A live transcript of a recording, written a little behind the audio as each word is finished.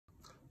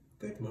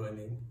Good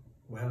morning.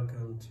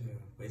 Welcome to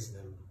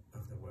Wisdom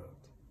of the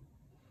World.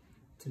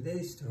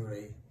 Today's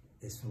story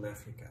is from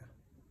Africa,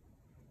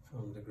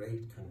 from the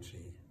great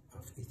country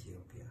of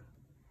Ethiopia.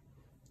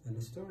 And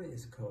the story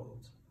is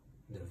called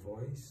The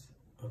Voice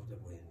of the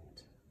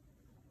Wind.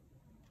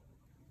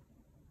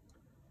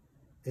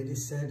 It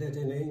is said that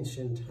in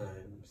ancient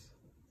times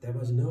there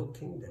was no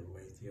kingdom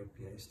where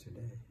Ethiopia is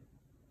today.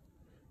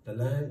 The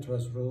land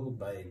was ruled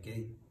by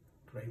a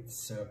great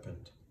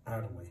serpent,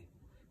 Arwe,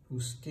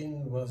 whose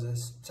skin was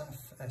as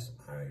tough as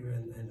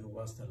iron and who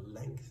was the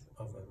length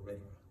of a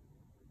river.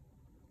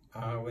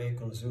 Arwe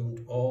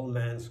consumed all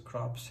man's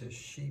crops, his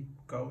sheep,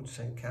 goats,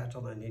 and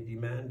cattle, and he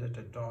demanded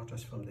the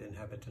daughters from the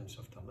inhabitants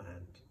of the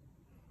land.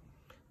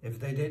 If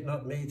they did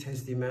not meet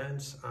his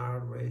demands,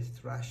 Arwe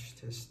thrashed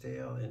his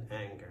tail in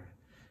anger.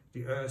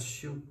 The earth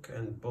shook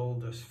and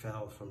boulders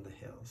fell from the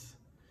hills.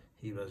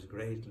 He was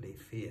greatly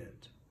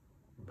feared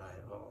by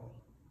all.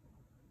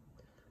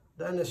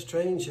 Then a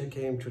stranger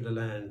came to the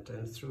land,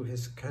 and through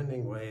his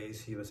cunning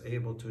ways he was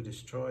able to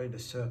destroy the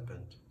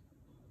serpent.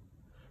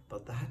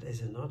 But that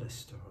is another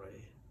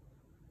story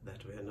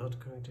that we are not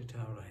going to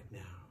tell right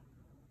now.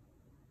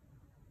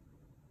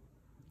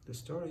 The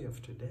story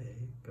of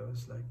today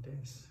goes like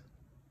this.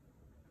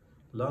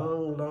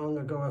 Long, long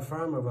ago, a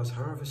farmer was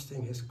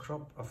harvesting his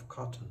crop of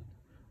cotton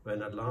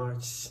when a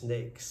large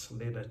snake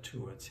slithered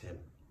towards him.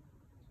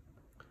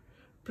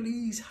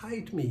 "Please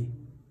hide me,"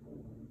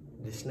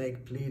 the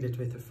snake pleaded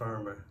with the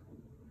farmer.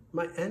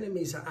 "My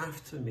enemies are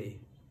after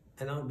me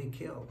and I'll be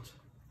killed."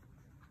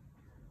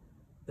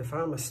 The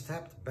farmer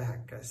stepped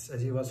back as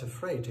he was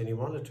afraid and he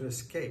wanted to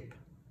escape.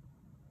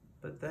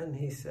 But then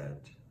he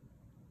said,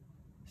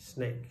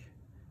 "Snake,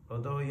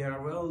 although you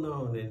are well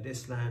known in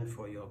this land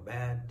for your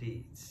bad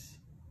deeds,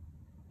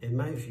 in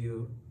my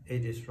view,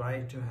 it is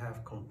right to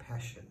have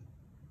compassion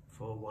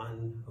for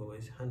one who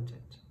is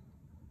hunted."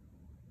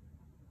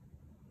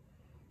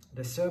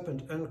 The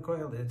serpent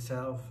uncoiled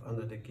itself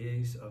under the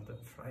gaze of the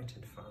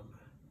frightened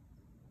farmer.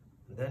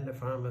 And then the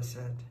farmer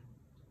said,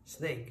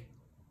 "Snake,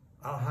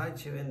 I'll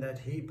hide you in that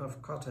heap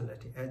of cotton at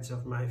the edge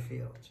of my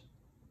field."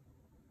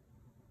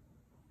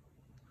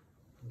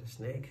 The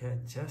snake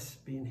had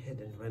just been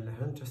hidden when the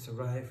hunters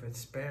arrived with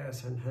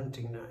spears and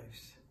hunting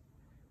knives.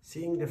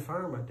 Seeing the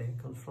farmer, they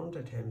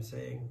confronted him,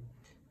 saying,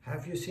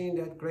 "Have you seen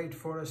that great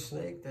forest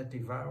snake that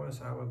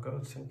devours our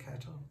goats and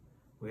cattle?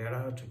 We are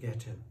out to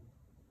get him."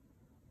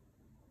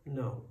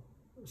 "No,"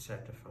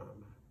 said the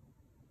farmer.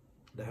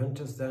 The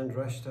hunters then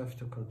rushed off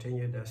to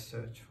continue their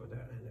search for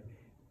their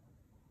enemy.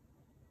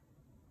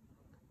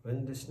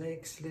 When the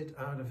snake slid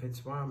out of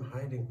its warm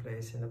hiding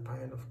place in a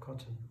pile of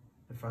cotton,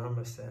 the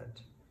farmer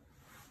said,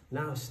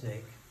 "Now,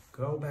 snake,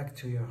 go back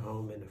to your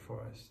home in the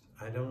forest.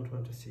 I don't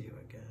want to see you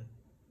again."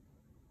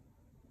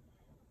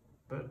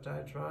 "But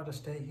I'd rather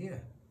stay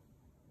here,"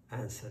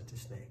 answered the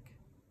snake.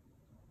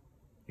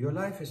 "Your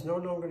life is no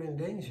longer in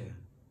danger,"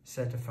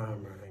 said the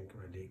farmer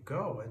angrily.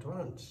 "Go at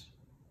once."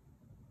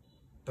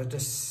 But the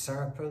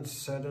serpent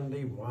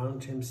suddenly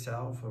wound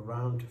himself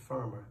around the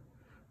farmer.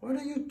 "What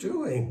are you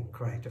doing?"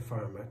 cried the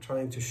farmer,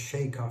 trying to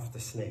shake off the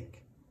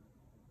snake.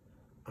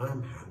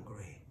 "I'm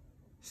hungry,"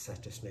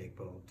 said the snake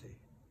boldly.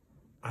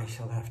 "I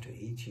shall have to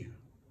eat you."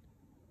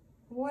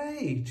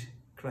 "Wait,"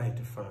 cried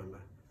the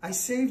farmer. "I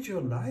saved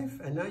your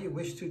life and now you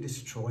wish to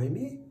destroy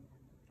me?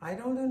 I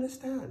don't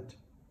understand."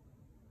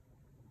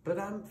 "But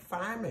I'm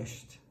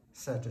famished,"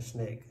 said the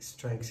snake,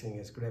 strengthening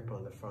his grip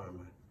on the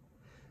farmer.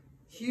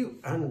 "You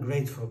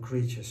ungrateful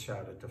creature,"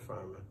 shouted the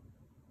farmer.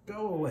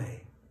 "Go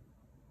away."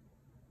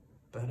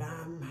 "But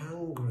I'm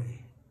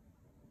hungry."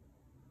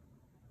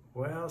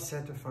 "Well,"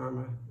 said the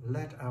farmer,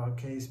 "let our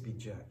case be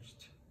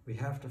judged. We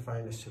have to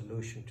find a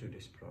solution to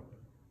this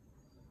problem."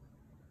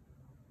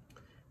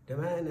 The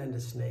man and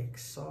the snake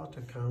sought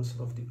the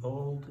counsel of the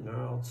old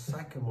gnarled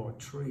sycamore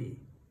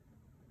tree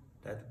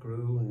that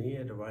grew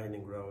near the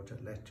winding road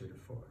that led to the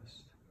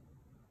forest.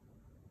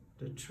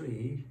 The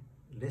tree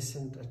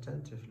listened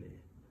attentively,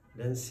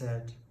 then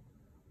said,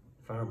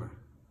 "Farmer,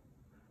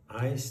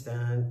 I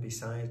stand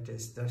beside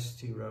this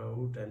dusty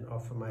road and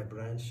offer my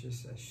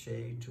branches as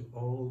shade to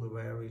all the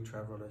weary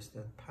travelers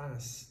that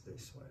pass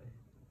this way.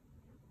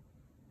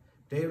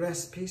 They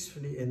rest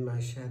peacefully in my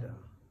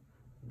shadow,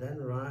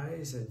 then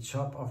rise and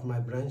chop off my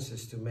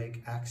branches to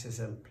make axes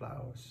and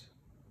plows."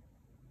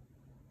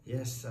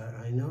 "Yes,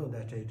 I know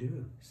that they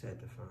do," said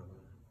the farmer.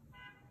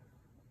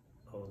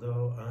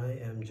 "Although I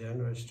am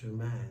generous to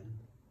man,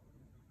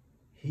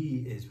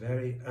 he is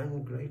very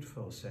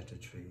ungrateful," said the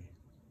tree.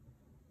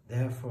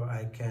 "Therefore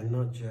I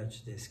cannot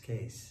judge this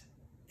case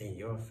in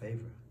your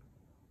favor."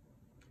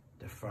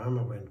 The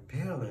farmer went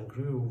pale and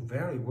grew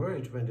very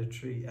worried when the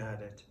tree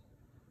added,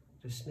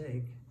 "The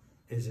snake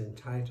is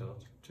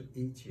entitled to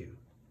eat you."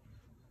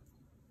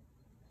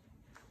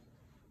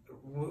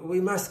 "We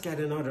must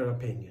get another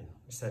opinion,"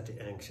 said the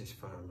anxious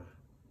farmer.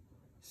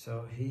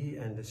 So he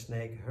and the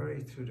snake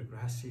hurried through the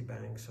grassy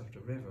banks of the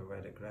river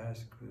where the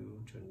grass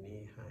grew to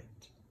knee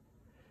height.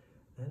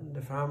 Then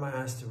the farmer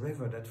asked the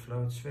river that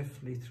flowed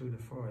swiftly through the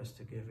forest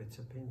to give its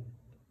opinion.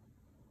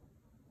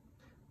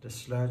 The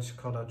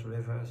sludge-colored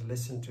rivers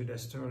listened to their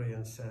story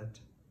and said,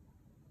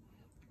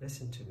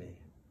 "Listen to me.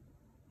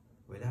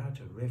 Without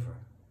a river,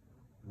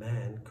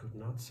 man could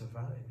not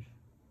survive.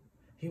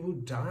 He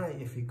would die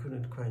if he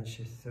couldn't quench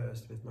his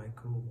thirst with my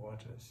cool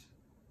waters.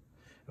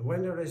 And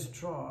when there is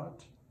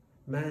drought,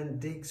 man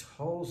digs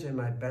holes in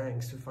my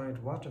banks to find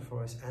water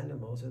for his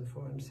animals and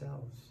for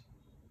himself."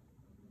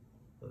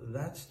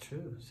 "That's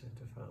true," said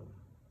the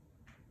farmer.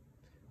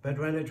 "But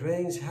when it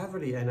rains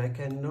heavily and I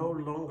can no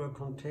longer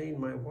contain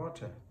my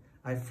water,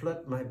 I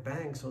flood my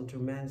banks onto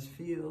man's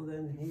field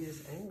and he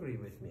is angry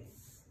with me.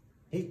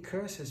 He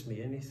curses me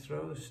and he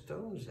throws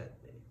stones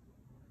at me."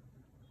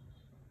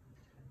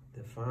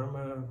 The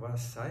farmer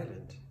was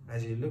silent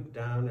as he looked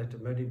down at the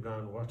muddy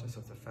brown waters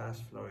of the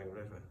fast-flowing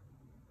river.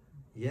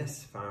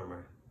 "Yes,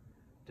 farmer,"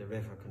 the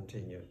river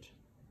continued,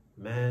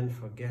 "man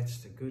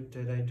forgets the good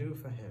that I do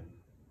for him.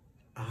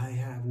 I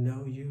have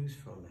no use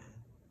for man.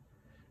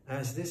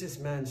 As this is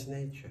man's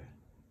nature,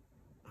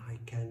 I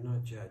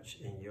cannot judge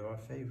in your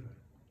favor."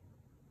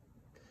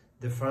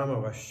 The farmer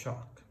was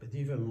shocked, but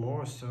even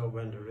more so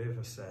when the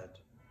river said,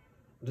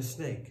 "The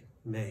snake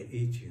may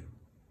eat you."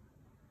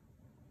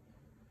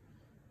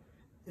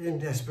 In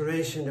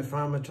desperation, the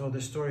farmer told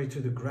the story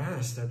to the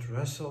grass that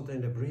rustled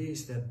in the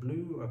breeze that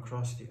blew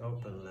across the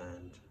open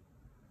land.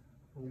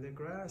 The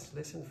grass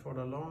listened for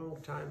a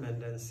long time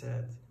and then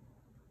said,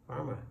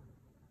 "Farmer,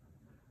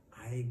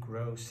 I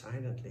grow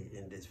silently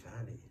in this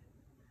valley.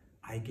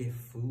 I give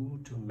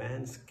food to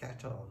man's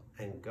cattle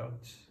and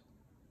goats.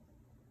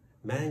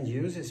 Man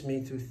uses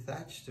me to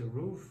thatch the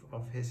roof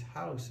of his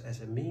house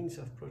as a means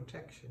of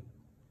protection.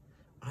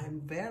 I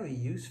am very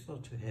useful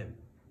to him."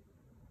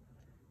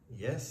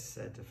 "Yes,"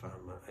 said the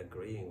farmer,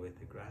 agreeing with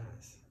the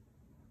grass.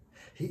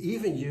 "He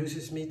even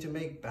uses me to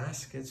make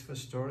baskets for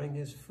storing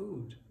his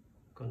food,"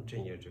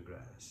 continued the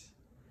grass.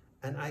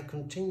 "And I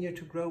continue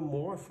to grow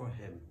more for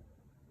him."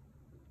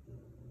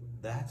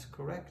 "That's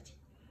correct,"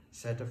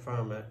 said the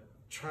farmer,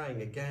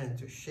 trying again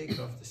to shake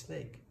off the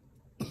snake.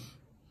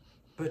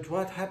 "But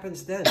what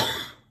happens then?"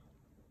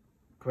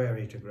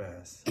 queried the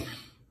grass.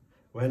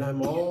 "When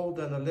I'm old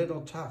and a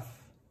little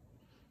tough,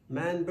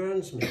 man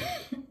burns me.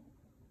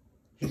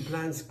 He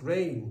plants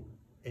grain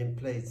in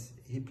place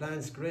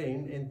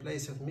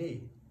of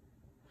me,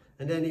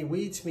 and then he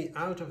weeds me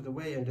out of the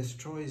way and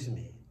destroys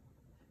me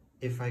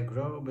if I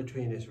grow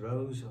between his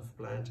rows of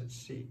planted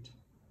seed."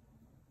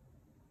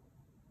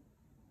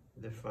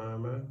 The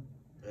farmer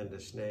and the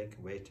snake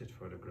waited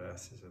for the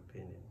grass's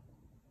opinion.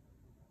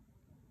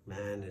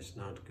 "Man is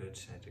not good,"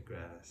 said the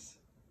grass.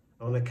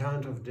 "On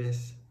account of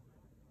this,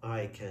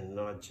 I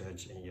cannot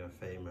judge in your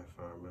favor,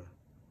 farmer.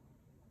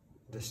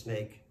 The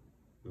snake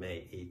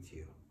may eat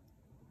you."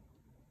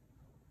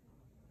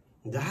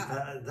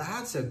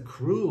 That's a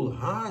cruel,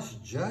 harsh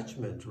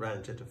judgment,"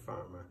 ranted the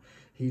farmer.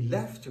 He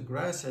left the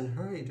grass and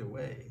hurried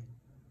away.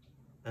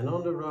 And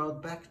on the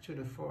road back to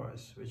the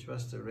forest, which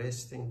was the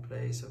resting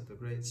place of the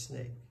great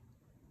snake,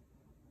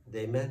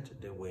 they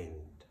met the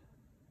wind.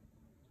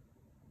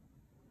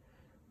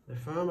 The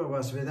farmer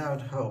was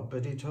without hope,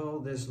 but he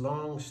told this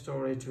long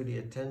story to the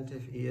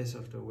attentive ears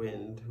of the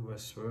wind, who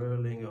was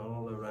swirling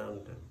all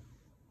around them.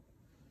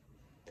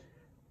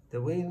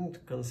 The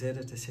wind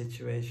considered the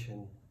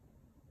situation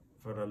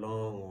for a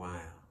long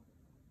while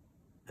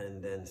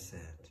and then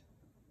said,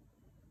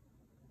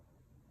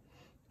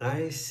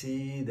 "I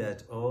see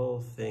that all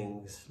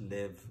things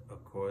live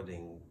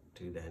according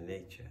to their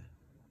nature.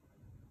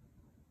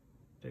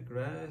 The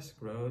grass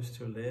grows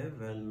to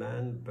live and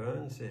man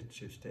burns it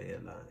to stay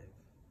alive.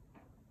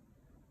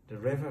 The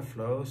river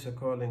flows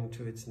according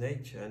to its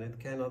nature and it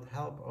cannot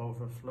help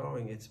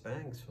overflowing its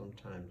banks from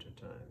time to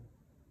time.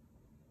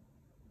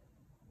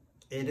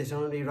 It is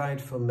only right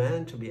for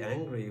man to be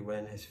angry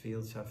when his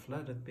fields are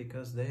flooded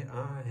because they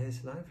are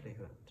his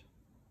livelihood."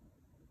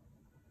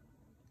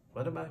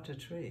 "What about the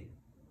tree?"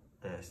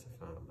 asked the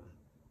farmer.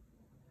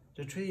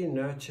 "The tree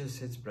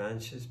nurtures its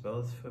branches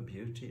both for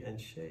beauty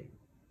and shade,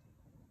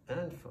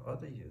 and for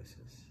other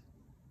uses.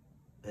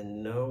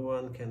 And no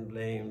one can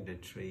blame the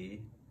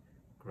tree,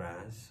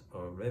 grass,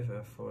 or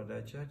river for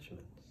their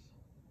judgments."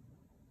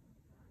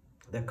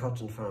 The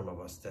cotton farmer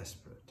was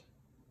desperate.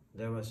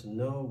 There was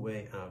no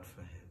way out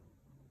for him.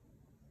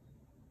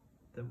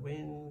 The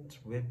wind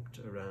whipped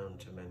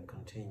around him and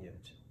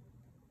continued,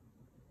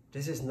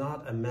 "This is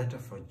not a matter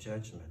for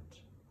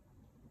judgment,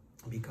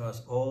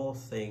 because all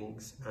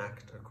things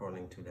act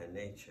according to their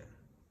nature.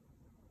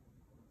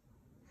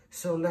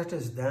 So let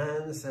us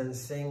dance and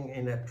sing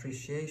in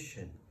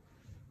appreciation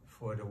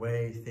for the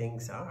way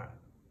things are,"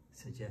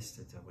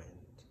 suggested the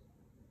wind.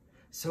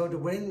 So the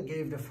wind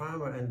gave the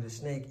farmer and the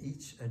snake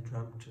each a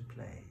drum to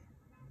play.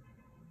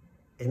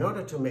 In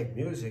order to make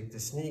music, the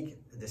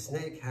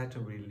snake had to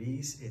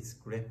release its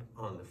grip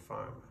on the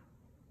farmer.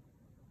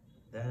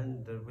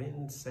 Then the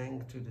wind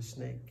sang to the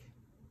snake,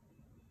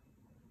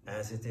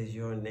 "As it is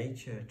your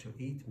nature to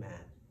eat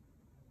man,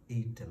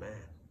 eat the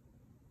man."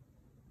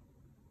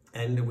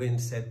 And the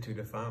wind said to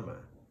the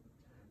farmer,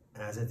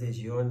 "As it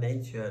is your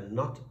nature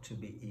not to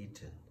be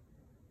eaten,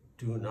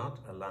 do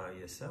not allow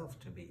yourself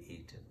to be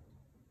eaten."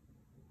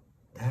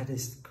 That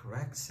is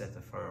correct, said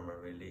the farmer,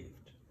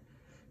 relieved.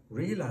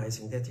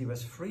 Realizing that he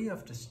was free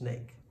of the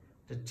snake,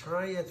 the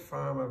tired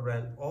farmer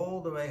ran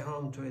all the way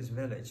home to his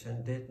village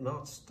and did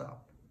not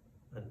stop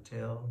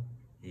until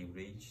he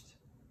reached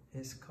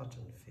his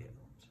cotton field.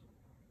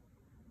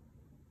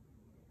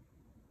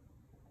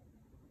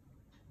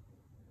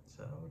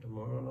 So the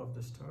moral of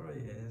the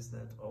story is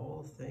that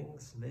all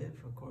things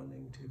live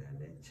according to their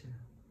nature.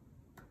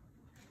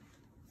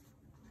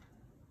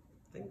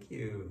 Thank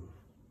you.